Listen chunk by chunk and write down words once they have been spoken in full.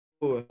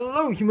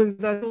Hello humans,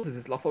 this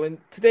is Lopho, and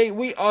today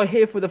we are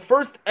here for the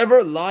first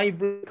ever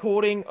live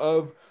recording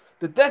of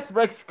the Death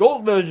Rex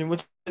Gold version,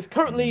 which is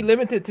currently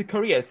limited to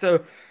Korea.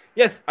 So,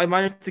 yes, I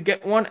managed to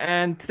get one,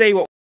 and today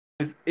what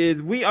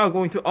is we are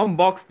going to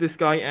unbox this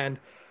guy and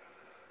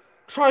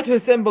try to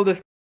assemble this.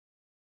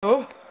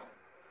 Oh,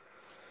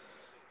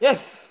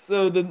 yes,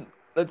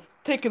 let's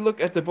take a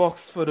look at the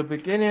box for the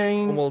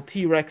beginning. Normal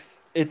T-Rex.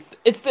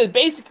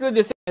 Basically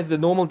the same as the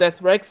normal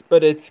Death Rex,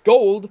 but it's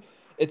gold.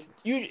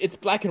 It's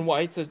black and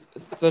white,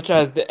 such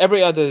as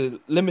every other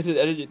limited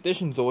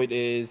edition Zoid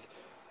is,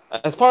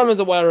 as far as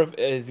I'm aware of,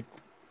 is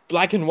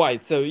black and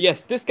white. So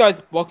yes, this guy's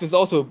box is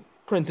also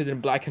printed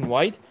in black and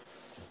white.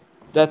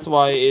 That's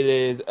why it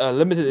is a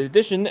limited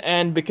edition,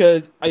 and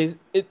because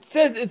it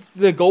says it's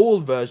the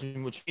gold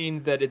version, which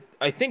means that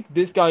I think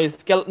this guy's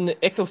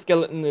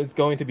exoskeleton is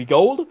going to be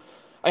gold.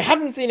 I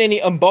haven't seen any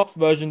unboxed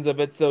versions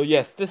of it, so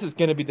yes, this is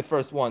gonna be the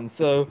first one.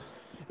 So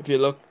if you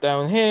look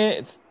down here,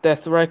 it's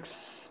Death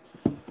Rex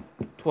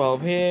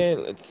 12 here.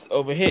 It's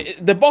over here.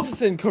 The box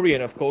is in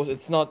Korean, of course.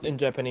 It's not in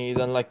Japanese,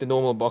 unlike the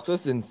normal boxes,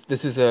 since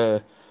this is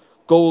a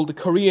gold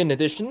Korean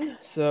edition.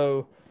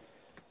 So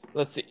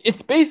let's see.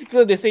 It's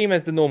basically the same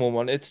as the normal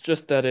one. It's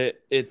just that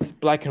it's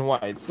black and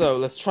white. So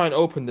let's try and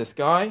open this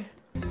guy.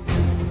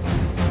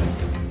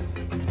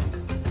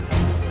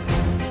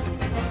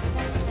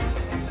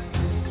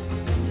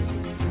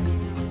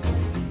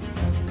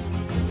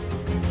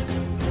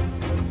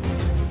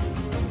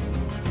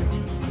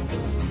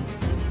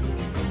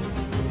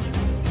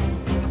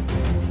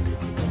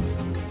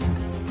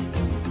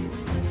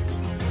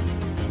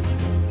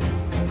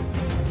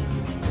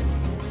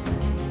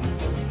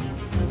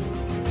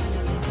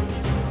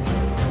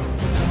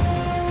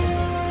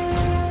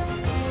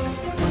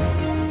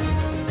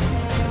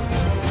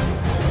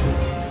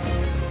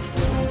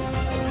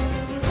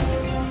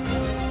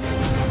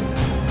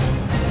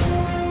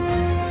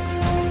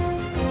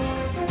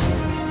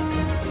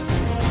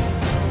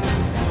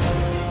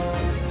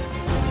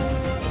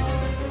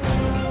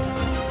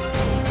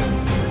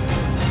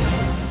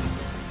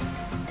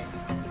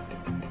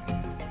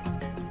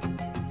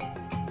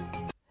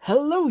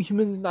 Hello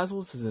humans and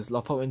assholes, this is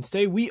Lopho, and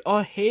today we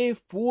are here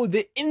for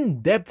the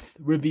in-depth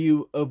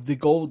review of the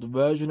gold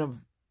version of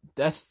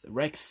Death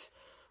Rex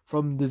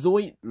from the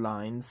Zoid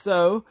line.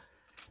 So,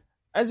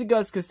 as you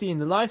guys could see in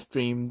the live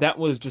stream, that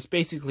was just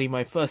basically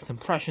my first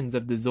impressions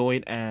of the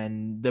Zoid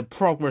and the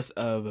progress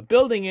of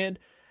building it.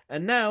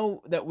 And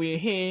now that we're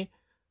here,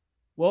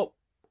 well,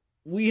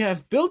 we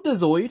have built the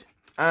Zoid,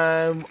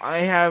 I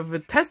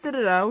have tested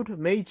it out,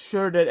 made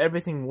sure that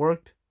everything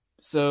worked.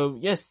 So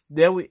yes,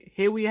 here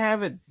we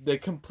have it, the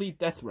complete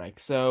Death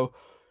Rex. So,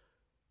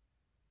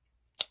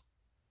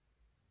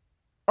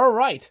 all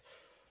right,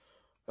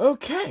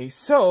 okay.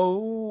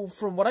 So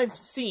from what I've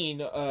seen,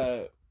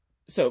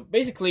 so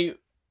basically,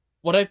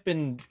 what I've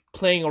been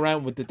playing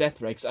around with the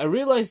Death Rex, I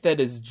realized that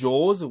its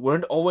jaws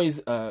weren't always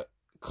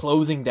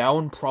closing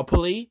down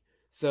properly.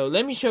 So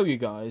let me show you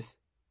guys.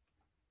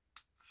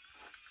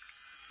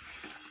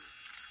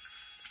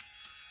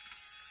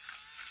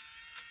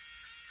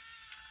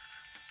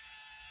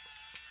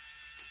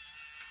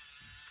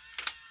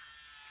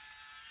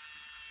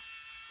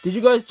 Did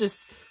you guys just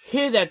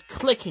hear that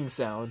clicking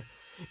sound?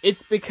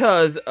 It's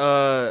because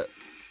the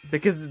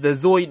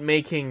Zoid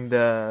making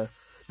the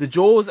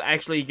jaws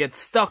actually get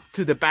stuck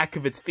to the back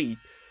of its feet.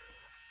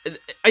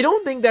 I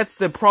don't think that's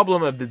the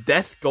problem of the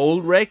Death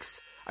Gold Rex.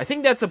 I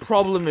think that's a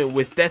problem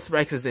with Death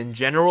Rexes in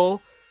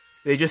general.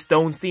 They just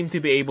don't seem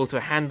to be able to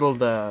handle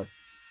the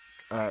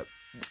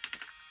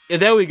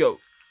there we go.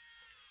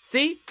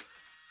 See?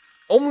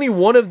 Only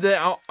one of the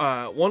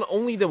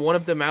one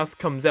of the mouth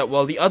comes out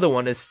while the other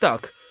one is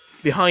stuck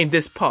behind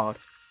this part.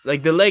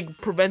 Like, the leg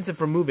prevents it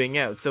from moving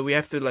out, so we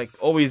have to, like,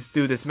 always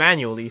do this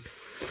manually,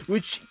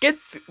 which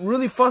gets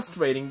really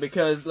frustrating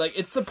because, like,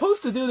 it's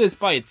supposed to do this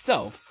by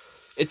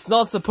itself. It's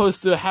not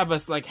supposed to have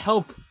us, like,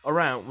 help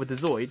around with the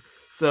Zoid.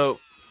 So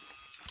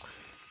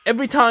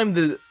every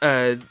time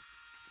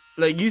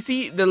like, you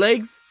see the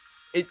legs,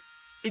 it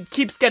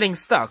keeps getting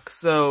stuck.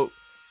 So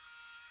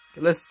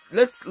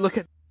let's look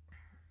at.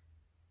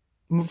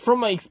 From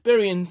my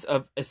experience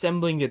of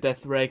assembling the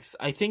Death Rex,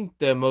 I think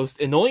the most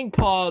annoying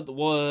part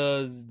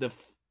was the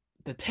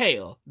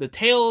tail. The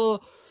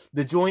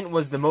joint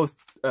was the most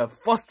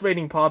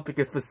frustrating part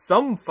because for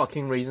some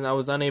fucking reason I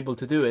was unable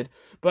to do it.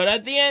 But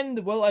at the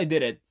end, well, I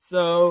did it.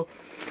 So,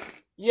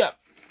 yeah.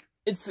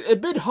 It's a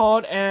bit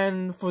hard,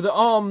 and for the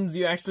arms,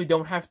 you actually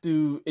don't have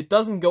to. It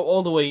doesn't go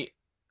all the way.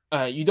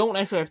 You don't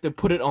actually have to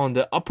put it on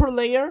the upper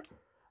layer.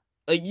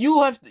 Like,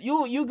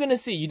 you're gonna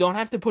see, you don't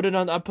have to put it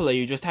on the upper layer,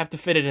 you just have to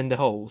fit it in the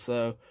hole.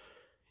 So,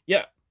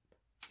 yeah.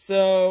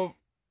 So,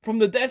 from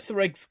the Death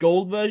Rex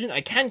Gold version, I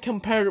can't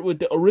compare it with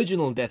the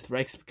original Death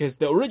Rex, because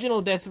the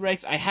original Death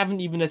Rex I haven't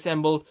even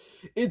assembled.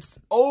 It's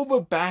over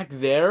back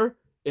there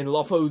in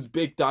Lopho's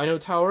big dino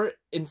tower.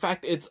 In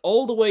fact, it's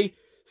all the way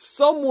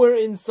somewhere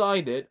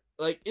inside it.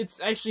 Like,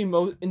 it's actually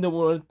in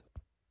the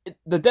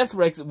the Death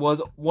Rex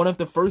was one of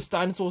the first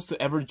dinosaurs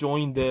to ever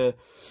join the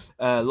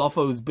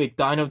Lopho's big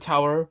dino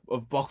tower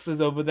of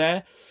boxes over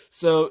there.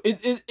 So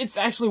it's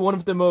actually one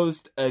of the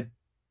most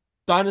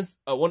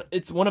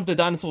it's one of the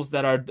dinosaurs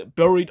that are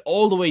buried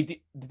all the way the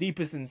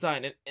deepest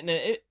inside. And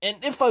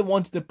if I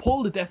wanted to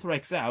pull the Death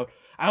Rex out,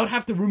 I would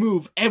have to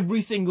remove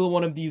every single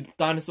one of these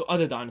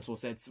other dinosaur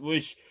sets,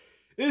 which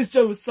is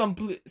just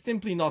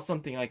simply not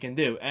something I can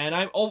do. And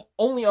I've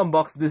only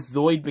unboxed this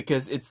Zoid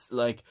because it's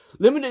like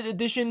limited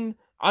edition.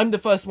 I'm the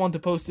first one to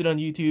post it on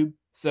YouTube,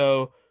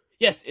 so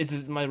yes, it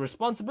is my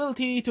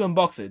responsibility to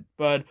unbox it.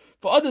 But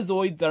for other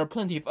Zoids, there are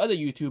plenty of other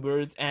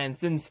YouTubers, and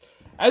since,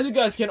 as you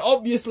guys can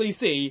obviously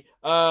see,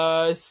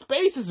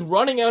 space is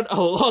running out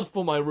a lot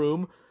for my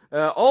room.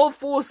 All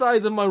four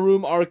sides of my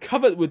room are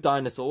covered with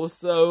dinosaurs,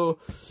 so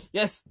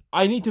yes,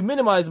 I need to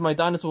minimize my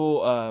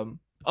dinosaur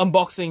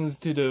unboxings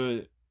to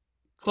the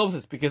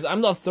closest, because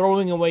I'm not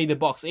throwing away the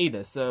box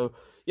either. So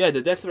yeah,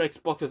 the Death Rex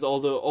box is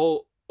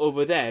all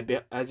over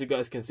there, as you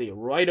guys can see,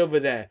 right over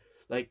there.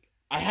 Like,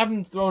 I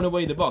haven't thrown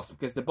away the box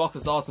because the box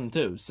is awesome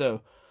too.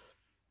 So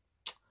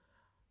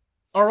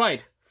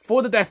alright,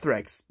 for the Death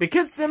Rex,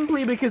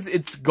 simply because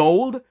it's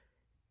gold,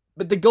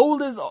 but the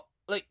gold is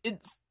like,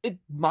 it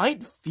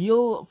might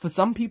feel, for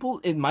some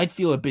people, it might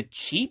feel a bit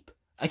cheap.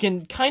 I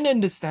can kind of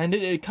understand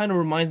it. It kind of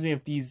reminds me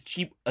of these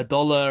cheap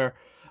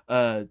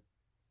 $1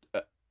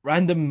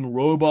 random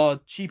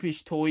robot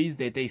cheapish toys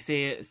that they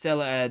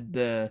sell at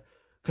the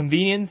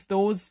convenience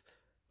stores.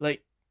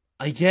 Like,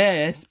 I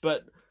guess,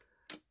 but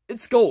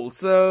it's gold,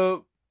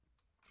 so.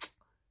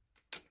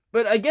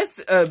 But I guess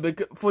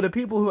for the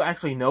people who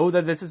actually know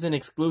that this is an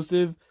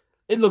exclusive,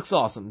 it looks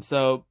awesome.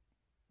 So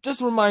just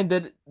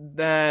reminded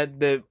that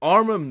the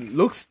armor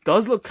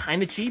does look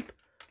kind of cheap,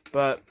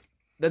 but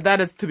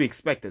that is to be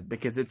expected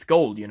because it's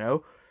gold, you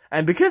know.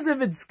 And because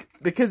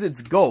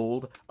it's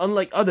gold,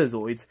 unlike other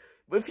Zoids,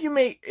 if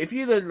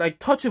you like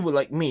touch it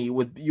with me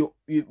with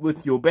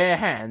your bare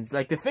hands,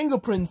 like the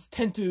fingerprints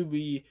tend to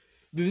be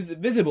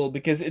visible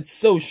because it's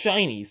so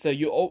shiny. So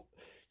you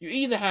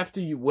either have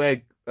to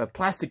wear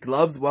plastic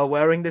gloves while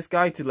wearing this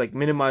guy to like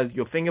minimize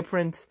your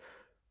fingerprints,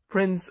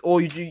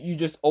 or you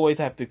just always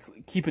have to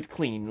keep it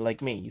clean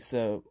like me.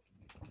 So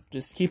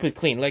just keep it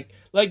clean like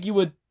you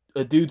would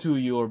do to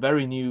your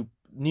very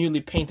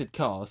newly painted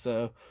car.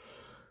 So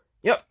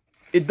yep,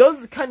 it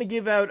does kind of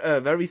give out a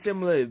very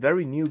similar,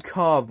 very new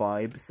car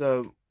vibe.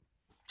 So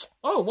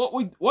oh,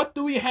 what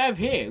do we have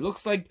here?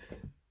 Looks like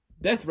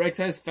Death Rex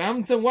has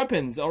found some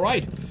weapons.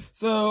 Alright,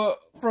 so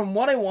from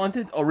what I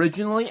wanted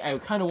originally, I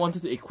kind of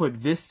wanted to equip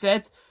this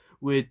set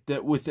with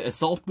the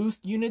assault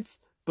boost units,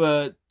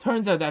 but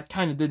turns out that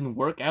kind of didn't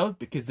work out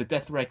because the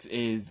Death Rex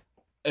is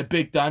a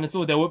big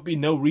dinosaur. There would be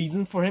no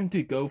reason for him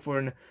to go for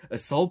an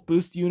assault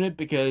boost unit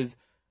because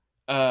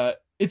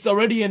it's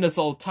already an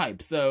assault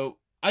type. So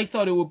I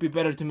thought it would be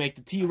better to make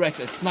the T-Rex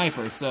a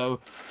sniper. So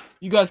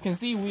you guys can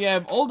see we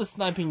have all the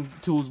sniping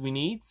tools we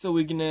need. So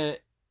we're gonna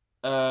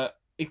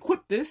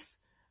equip this,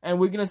 and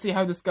we're gonna see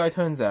how this guy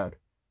turns out.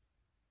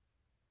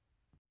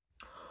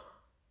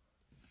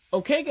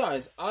 Okay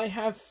guys, I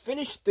have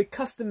finished the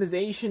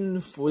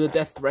customization for the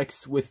Death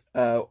Rex with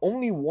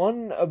only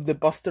one of the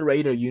Buster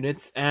Raider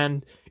units,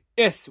 and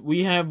yes,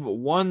 we have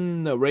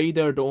one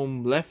Raider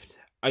dome left.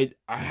 I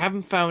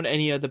haven't found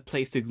any other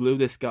place to glue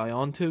this guy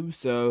onto,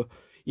 so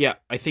yeah,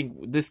 I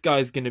think this guy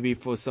is gonna be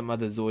for some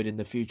other Zoid in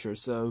the future.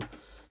 So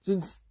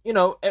since, you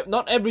know,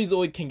 not every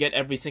Zoid can get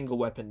every single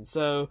weapon,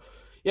 so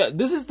yeah,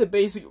 this is the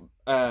basic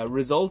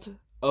result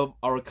of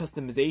our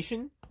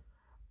customization.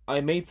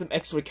 I made some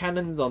extra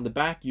cannons on the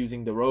back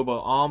using the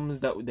robot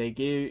arms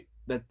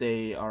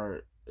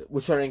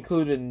which are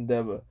included in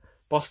the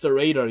Buster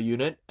Raider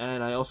unit,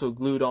 and I also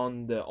glued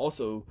on the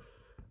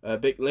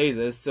big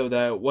lasers so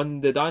that when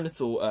the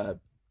dinosaur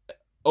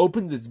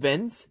opens its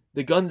vents,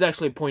 the guns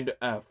actually point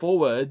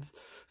forwards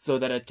so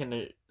that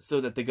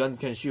the guns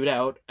can shoot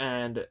out,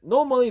 and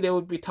normally they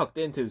would be tucked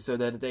into so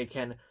that they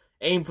can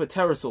aim for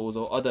pterosaurs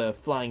or other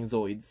flying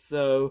Zoids.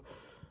 So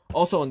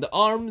also on the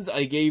arms,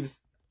 I gave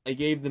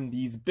them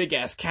these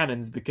big-ass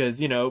cannons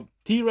because, you know,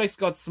 T-Rex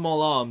got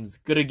small arms.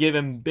 Gotta give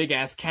him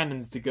big-ass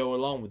cannons to go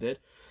along with it.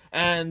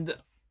 And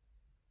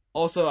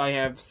also I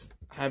have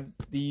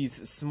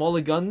these smaller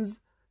guns,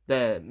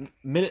 the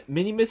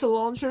mini missile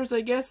launchers, I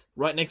guess,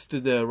 right next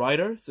to the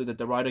rider so that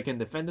the rider can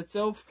defend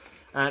itself.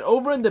 And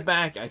over in the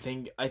back, I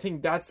think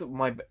that's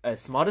my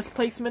smartest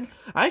placement.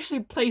 I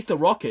actually placed the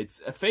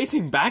rockets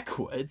facing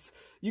backwards.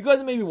 You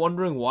guys may be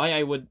wondering why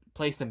I would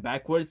place them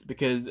backwards,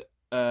 because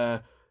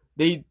the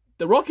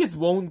rockets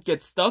won't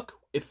get stuck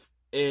if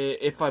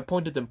I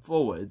pointed them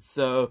forwards.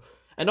 So,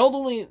 and not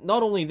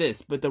only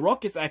this, but the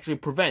rockets actually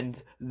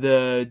prevent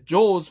the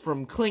jaws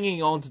from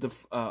clinging onto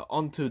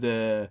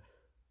the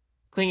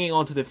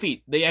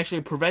feet. They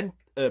actually prevent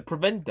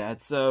that.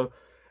 So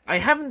I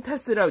haven't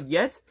tested out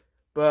yet,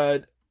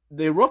 but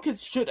the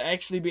rockets should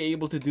actually be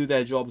able to do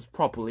their jobs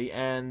properly,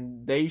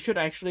 and they should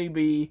actually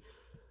be.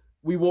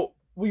 We will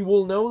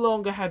no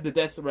longer have the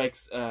Death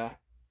Rex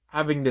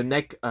having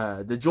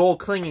the jaw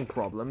clinging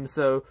problem.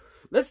 So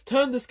let's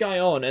turn this guy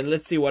on and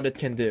let's see what it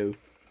can do.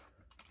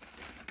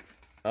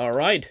 All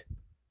right.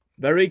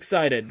 Very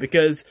excited,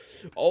 because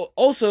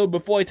also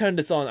before I turn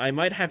this on, I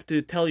might have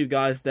to tell you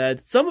guys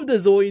that some of the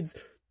Zoids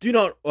do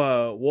not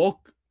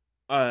walk,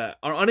 are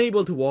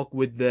unable to walk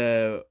with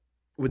the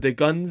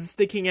guns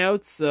sticking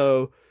out.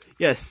 So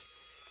yes,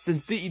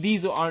 since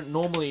these aren't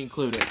normally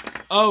included.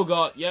 Oh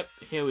god, yep,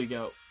 here we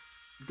go.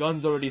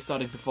 Gun's already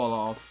starting to fall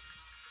off.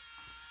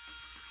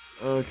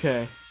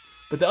 Okay,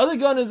 but the other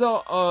gun is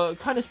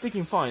kind of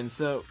sticking fine.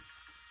 So.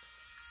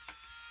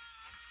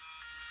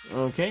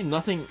 Okay,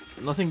 nothing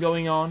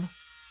going on.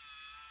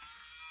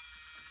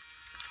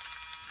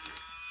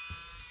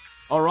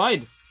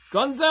 Alright,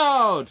 guns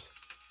out!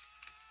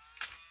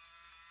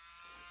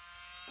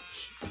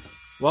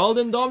 Wild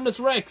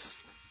Indominus Rex!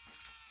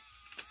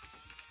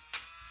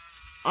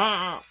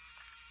 Ah!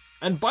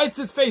 And bites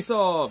his face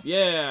off!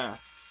 Yeah!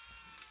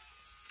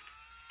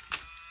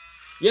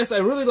 Yes, I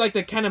really like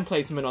the cannon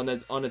placement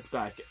on its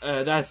back.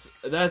 That's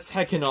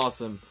heckin'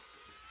 awesome.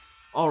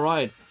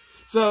 Alright,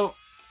 so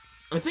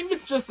I think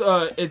it's just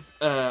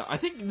I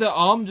think the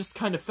arm just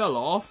kind of fell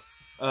off.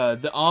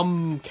 The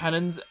arm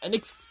cannons, and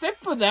except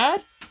for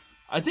that,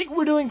 I think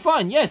we're doing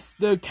fine. Yes,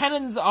 the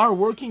cannons are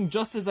working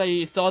just as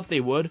I thought they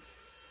would.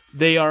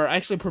 They are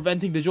actually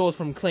preventing the jaws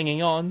from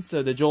clinging on,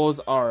 so the jaws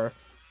are,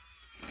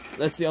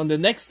 let's see, on the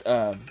next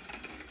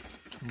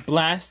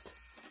blast,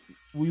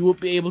 we will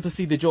be able to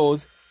see the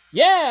jaws.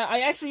 Yeah,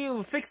 I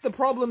actually fixed the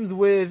problems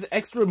with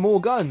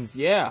more guns,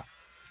 yeah.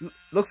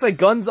 Looks like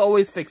guns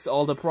always fix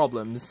all the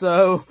problems,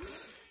 so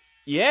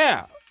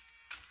yeah.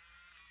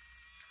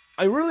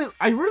 I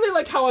really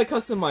like how I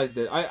customized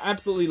it. I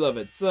absolutely love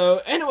it.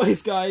 So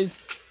anyways, guys,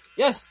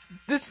 yes,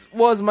 this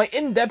was my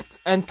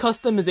in-depth and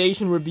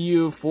customization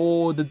review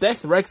for the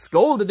Death Rex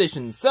Gold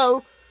Edition.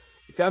 So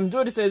if you have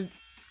enjoyed this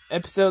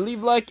episode,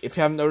 leave a like. If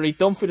you haven't already,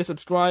 don't forget to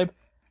subscribe.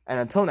 And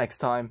until next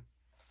time,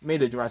 may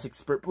the Jurassic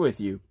Spirit be with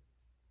you.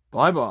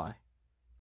 Bye bye.